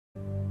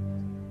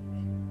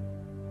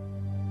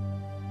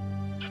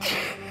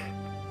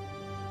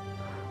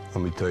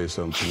Let me tell you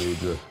something,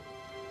 Tanidra.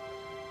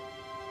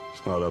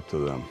 It's not up to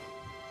them.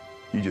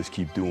 You just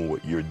keep doing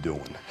what you're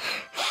doing.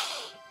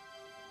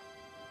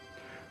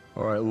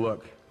 All right,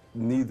 look,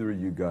 neither of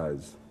you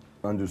guys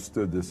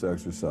understood this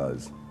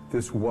exercise.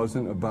 This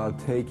wasn't about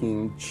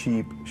taking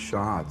cheap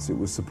shots. It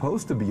was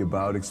supposed to be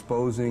about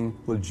exposing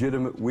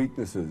legitimate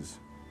weaknesses.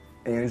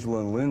 Angela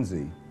and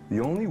Lindsay, the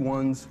only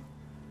ones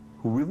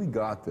who really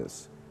got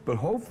this. But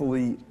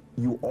hopefully,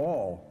 you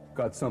all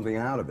got something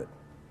out of it.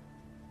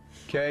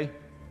 Okay?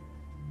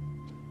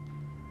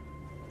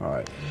 All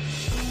right.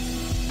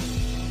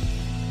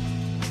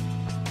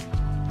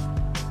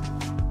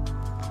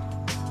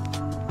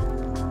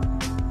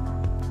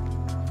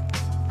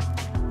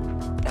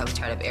 I was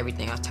tired of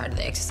everything. I was tired of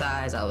the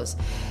exercise. I was,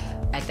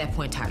 at that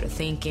point, tired of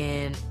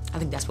thinking. I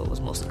think that's what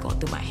was mostly going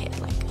through my head.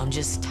 Like, I'm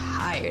just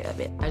tired of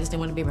it. I just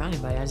didn't want to be around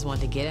anybody. I just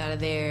wanted to get out of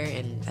there,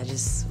 and I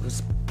just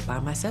was by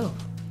myself.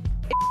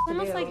 It's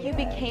almost like you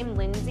became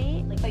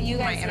Lindsay. But you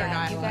guys,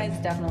 you guys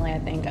definitely, I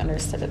think,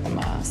 understood it the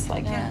most.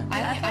 Like,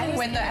 I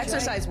when the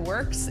exercise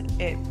works,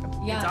 it's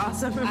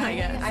awesome.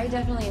 I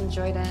definitely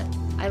enjoyed it.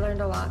 I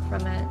learned a lot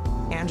from it.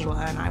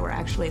 Angela and I were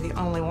actually the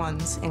only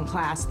ones in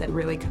class that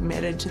really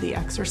committed to the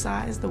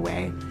exercise the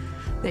way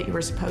that you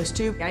were supposed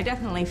to. I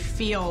definitely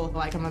feel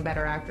like I'm a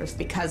better actress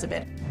because of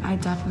it. I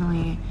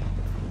definitely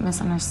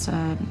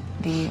misunderstood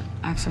the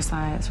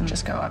exercise.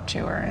 Just go up to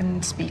her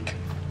and speak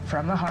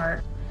from the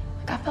heart.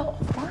 I felt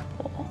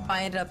horrible.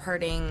 I ended up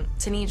hurting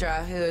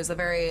Tanidra, who is a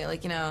very,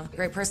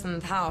 great person in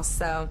the house.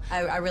 So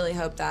I really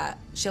hope that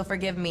she'll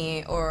forgive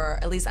me or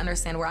at least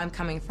understand where I'm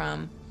coming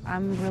from.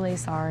 I'm really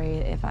sorry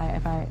if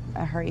I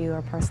hurt you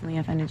or personally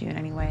offended you in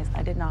any ways.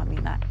 I did not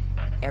mean that.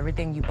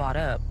 Everything you brought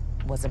up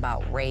was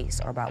about race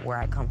or about where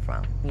I come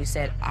from. You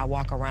said I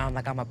walk around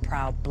like I'm a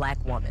proud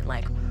black woman.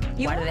 Like,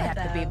 why did it have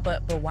to be?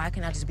 But why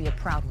can't I just be a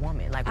proud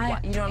woman? Like, why,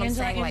 you know what I'm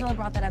saying? Angela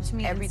brought that up to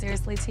me. And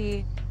seriously, T, you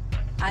know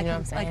what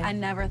I'm saying? I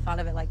never thought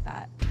of it like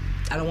that.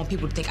 I don't want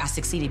people to think I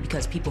succeeded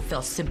because people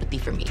felt sympathy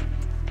for me.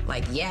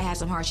 Like, yeah, I had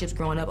some hardships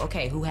growing up.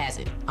 Okay, who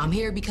hasn't? I'm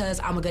here because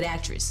I'm a good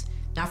actress,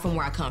 not from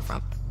where I come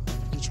from.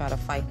 You try to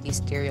fight these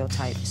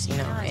stereotypes, you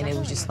know, and it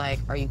was just like,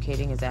 are you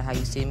kidding? Is that how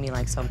you see me,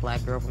 like some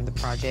black girl from the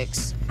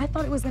projects? I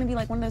thought it was gonna be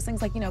like one of those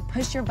things, like, you know,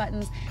 push your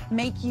buttons,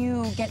 make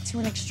you get to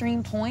an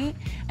extreme point,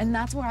 and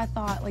that's where I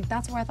thought,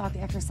 the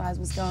exercise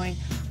was going.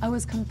 I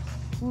was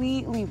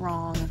completely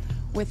wrong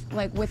with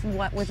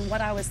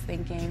what I was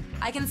thinking.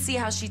 I can see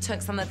how she took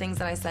some of the things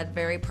that I said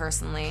very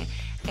personally,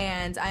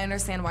 and I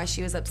understand why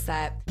she was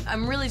upset.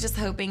 I'm really just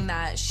hoping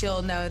that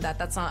she'll know that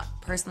that's not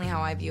personally how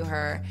I view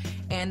her,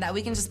 and that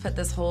we can just put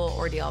this whole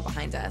ordeal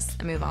behind us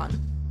and move on.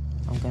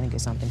 I'm gonna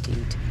get something to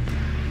eat.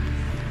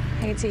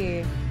 Hey,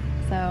 T.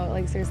 So,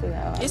 like, seriously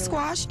though. It's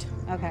squashed.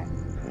 Okay.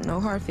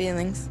 No hard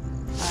feelings.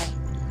 All right.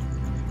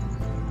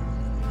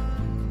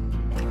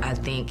 I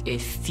think it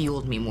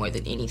fueled me more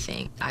than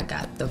anything. I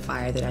got the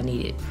fire that I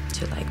needed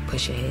to, like,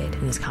 push ahead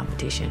in this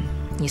competition.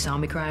 You saw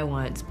me cry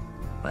once,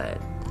 but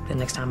the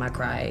next time I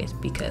cry is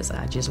because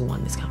I just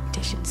won this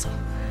competition. So,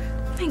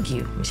 thank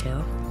you,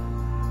 Michelle.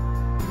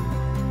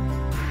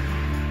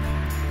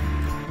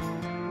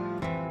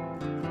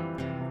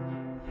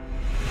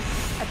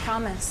 I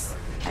promise,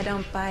 I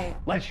don't bite.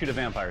 Let's shoot a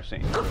vampire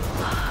scene.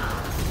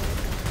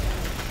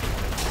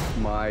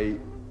 My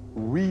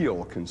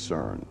real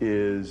concern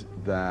is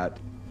that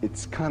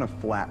it's kind of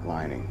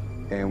flatlining.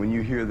 And when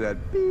you hear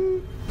that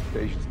beep,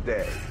 patient's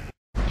dead.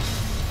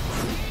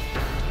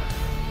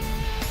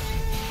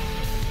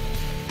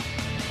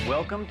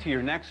 Welcome to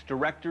your next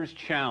Director's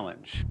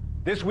Challenge.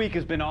 This week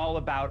has been all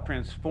about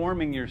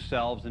transforming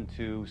yourselves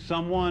into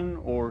someone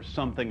or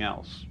something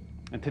else.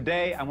 And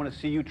today, I want to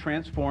see you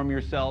transform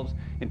yourselves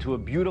into a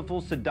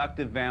beautiful,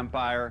 seductive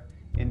vampire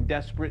in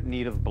desperate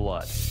need of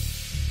blood.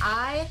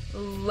 I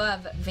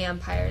love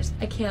vampires.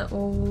 I can't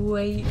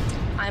wait.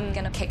 I'm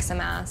gonna kick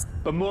some ass.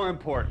 But more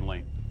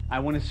importantly, I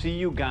want to see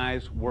you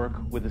guys work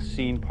with a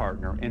scene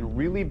partner and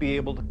really be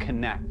able to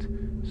connect.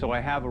 So I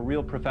have a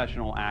real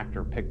professional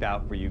actor picked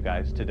out for you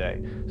guys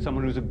today,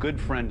 someone who's a good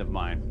friend of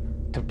mine.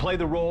 To play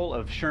the role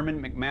of Sherman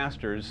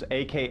McMasters,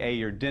 AKA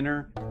your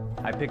dinner,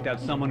 I picked out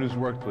someone who's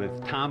worked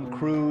with Tom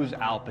Cruise,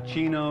 Al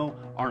Pacino,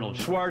 Arnold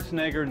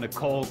Schwarzenegger,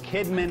 Nicole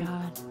Kidman.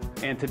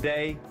 And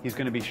today, he's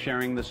going to be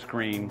sharing the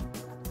screen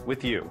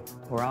with you.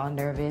 We're all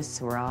nervous,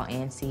 we're all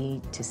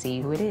antsy to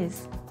see who it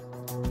is.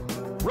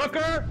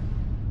 Rooker!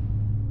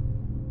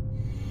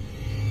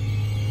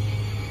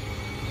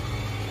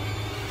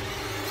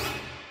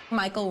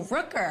 Michael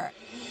Rooker.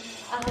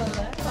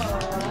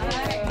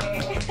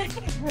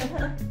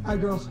 Hi,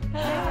 girls.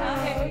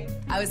 Hi.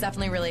 I was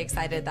definitely really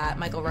excited that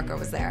Michael Rooker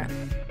was there.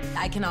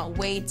 I cannot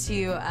wait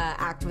to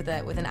act with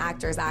an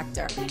actor's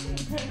actor.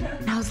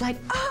 And I was like,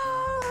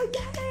 oh,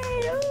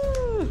 yay!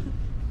 Ooh.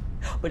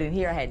 But in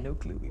here, I had no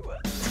clue who he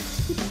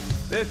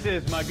was. This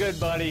is my good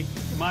buddy,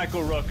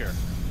 Michael Rooker.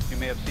 You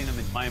may have seen him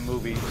in my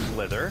movie,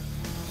 Slither.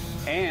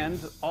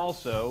 And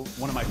also,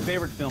 one of my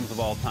favorite films of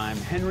all time,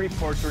 Henry,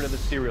 Portrait of a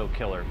Serial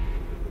Killer.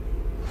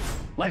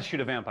 Let's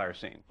shoot a vampire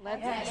scene.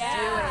 Let's do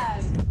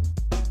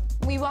it.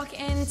 We walk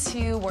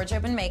into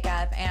wardrobe and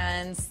makeup,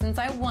 and since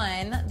I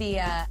won the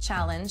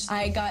challenge,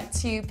 I got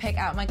to pick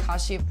out my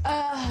costume.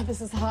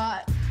 This is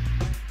hot.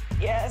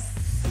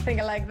 Yes, I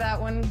think I like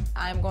that one.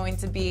 I'm going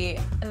to be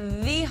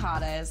the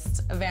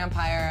hottest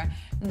vampire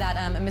that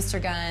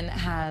Mr. Gunn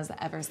has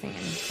ever seen.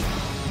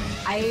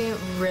 I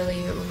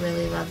really,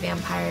 really love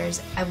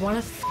vampires. I want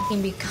to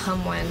f***ing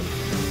become one.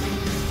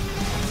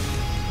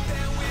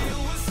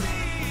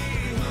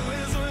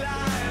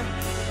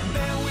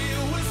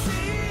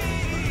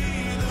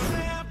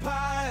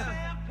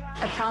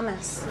 I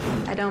promise,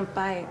 I don't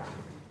bite.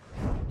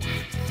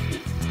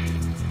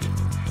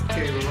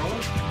 Okay, we're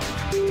rolling.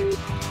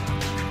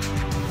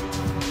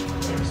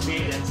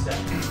 Speed and set.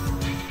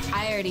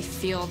 I already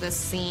feel this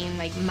scene,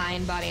 like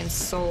mind, body, and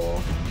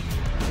soul.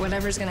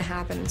 Whatever's gonna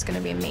happen, it's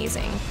gonna be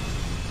amazing.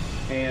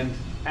 And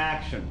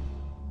action.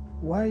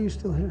 Why are you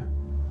still here?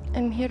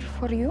 I'm here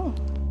for you.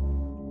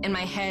 In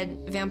my head,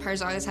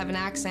 vampires always have an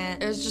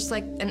accent. It was just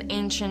like an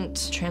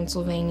ancient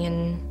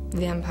Transylvanian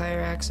vampire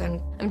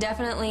accent. I'm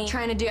definitely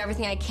trying to do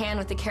everything I can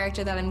with the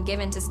character that I'm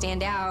given to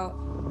stand out.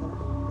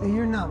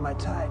 You're not my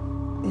type.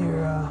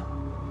 You're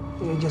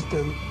just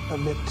a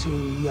bit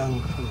too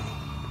young for me.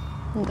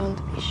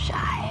 Don't be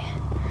shy.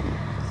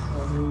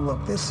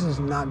 Look, this is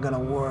not gonna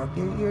work.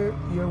 You're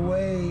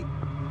way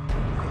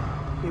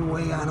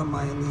out of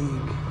my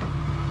league.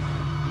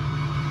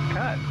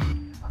 Cut.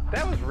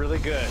 That was really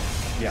good.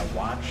 Yeah,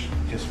 watch.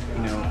 Just,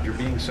 you're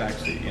being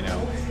sexy,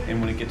 and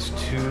when it gets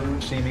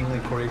too seemingly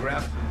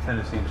choreographed, then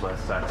it seems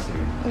less sexy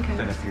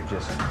than if you're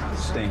just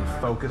staying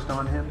focused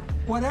on him.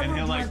 Whatever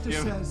the director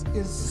says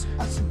is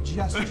a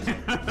suggestion.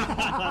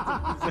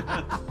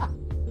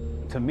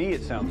 To me,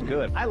 it sounds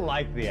good. I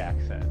like the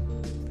accent.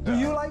 Do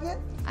you like it?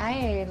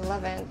 I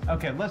love it.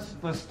 Okay, let's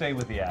stay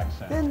with the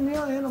accent. Then make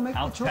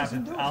the choice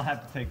and do it. I'll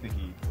have to take the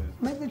heat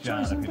with Make the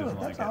John choice if and he do it,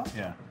 doesn't like that's all.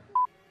 Yeah.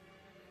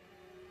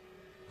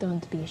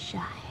 Don't be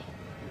shy.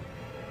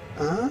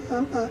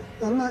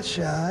 I'm not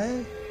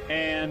shy.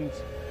 And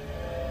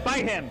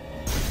bite him.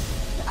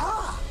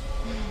 Ah!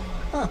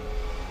 Huh.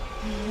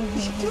 What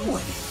are you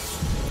doing?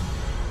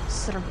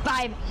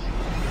 Surviving.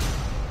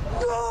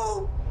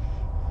 No!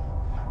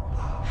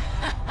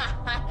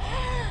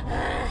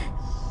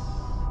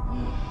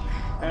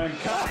 And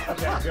cut.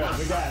 Okay, good.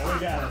 We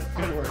got it.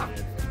 Good work,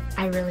 dude.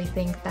 I really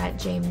think that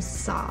James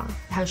saw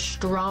how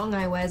strong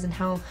I was and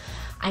how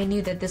I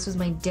knew that this was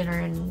my dinner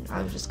and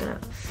I was just gonna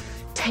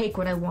take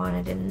what I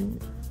wanted, and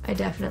I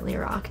definitely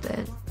rocked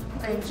it.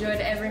 I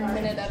enjoyed every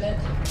minute of it.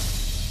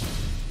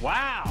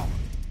 Wow.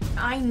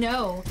 I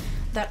know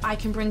that I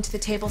can bring to the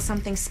table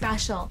something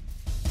special,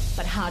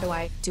 but how do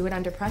I do it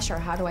under pressure?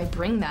 How do I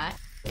bring that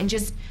and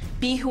just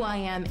be who I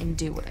am and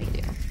do what I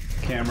do?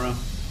 Camera,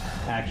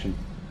 action.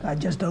 I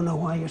just don't know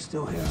why you're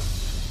still here.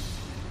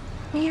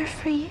 I'm here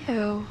for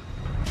you.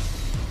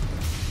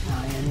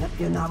 No,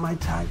 you're not my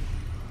type.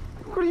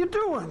 What are you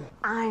doing?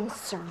 I'm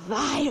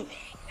surviving.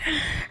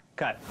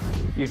 Cut.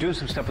 You're doing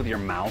some stuff with your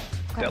mouth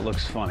that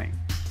looks funny.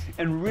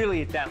 And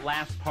really, at that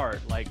last part,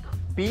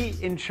 be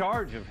in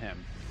charge of him.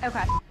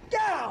 Okay.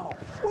 Gal!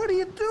 What are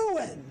you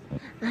doing?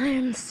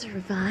 I'm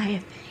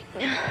surviving.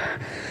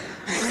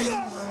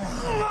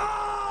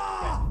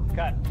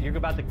 Cut. You're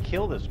about to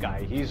kill this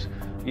guy. He's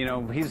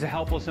a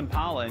helpless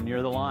impala, and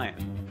you're the lion.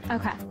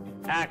 Okay.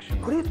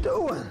 Action. What are you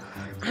doing?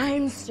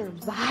 I'm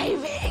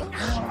surviving.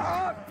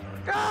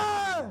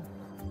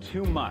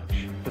 Too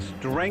much. The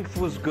strength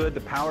was good,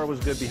 the power was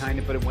good behind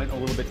it, but it went a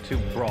little bit too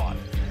broad.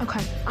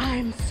 Okay.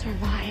 I'm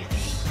surviving.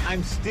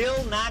 I'm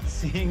still not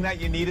seeing that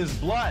you need his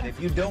blood. If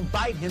you don't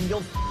bite him,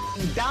 you'll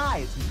die.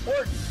 It's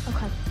important.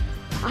 Okay.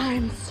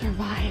 I'm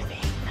surviving.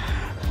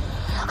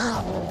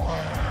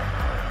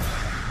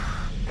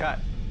 Cut.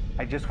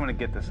 I just want to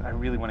get this. I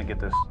really want to get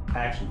this.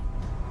 Action.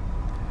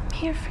 I'm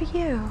here for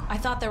you. I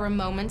thought there were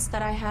moments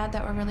that I had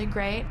that were really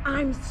great.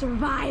 I'm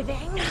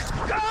surviving.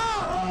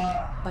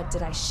 But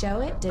did I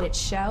show it? Did it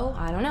show?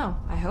 I don't know.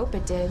 I hope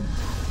it did.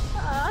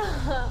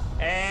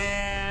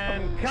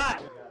 And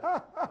cut.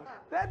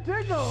 That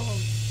tickles.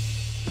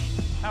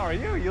 How are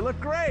you? You look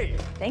great.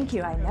 Thank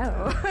you, I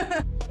know.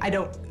 I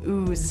don't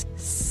ooze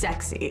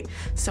sexy,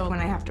 so when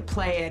I have to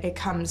play it, it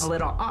comes a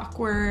little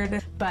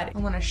awkward, but I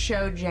want to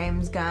show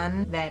James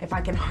Gunn that if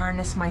I can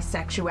harness my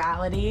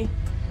sexuality,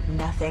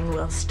 nothing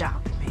will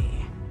stop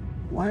me.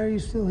 Why are you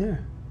still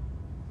here?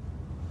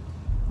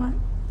 What?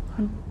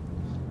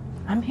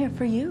 I'm here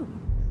for you.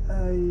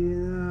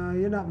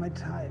 You're not my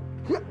type.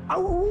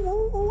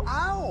 Ow!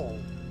 Ow!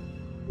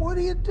 What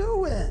are you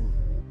doing?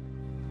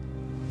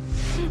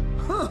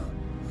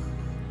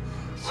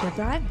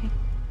 Surviving.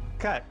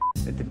 Cut.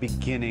 At the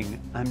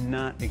beginning, I'm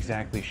not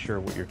exactly sure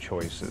what your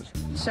choice is.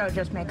 So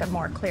just make a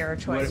more clearer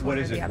choice. What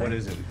is it? What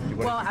is it?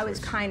 Well, I was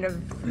kind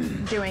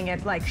of doing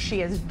it like she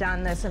has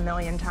done this a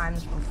million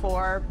times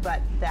before,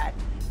 but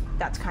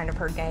that's kind of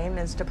her game,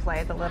 is to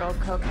play the little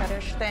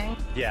coquettish thing.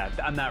 Yeah,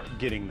 I'm not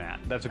getting that.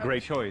 That's a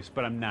great choice,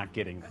 but I'm not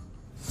getting that.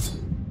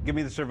 Give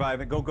me the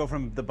surviving. Go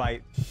from the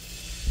bite.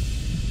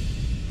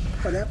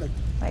 What happened?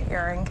 My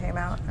earring came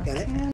out. Get it?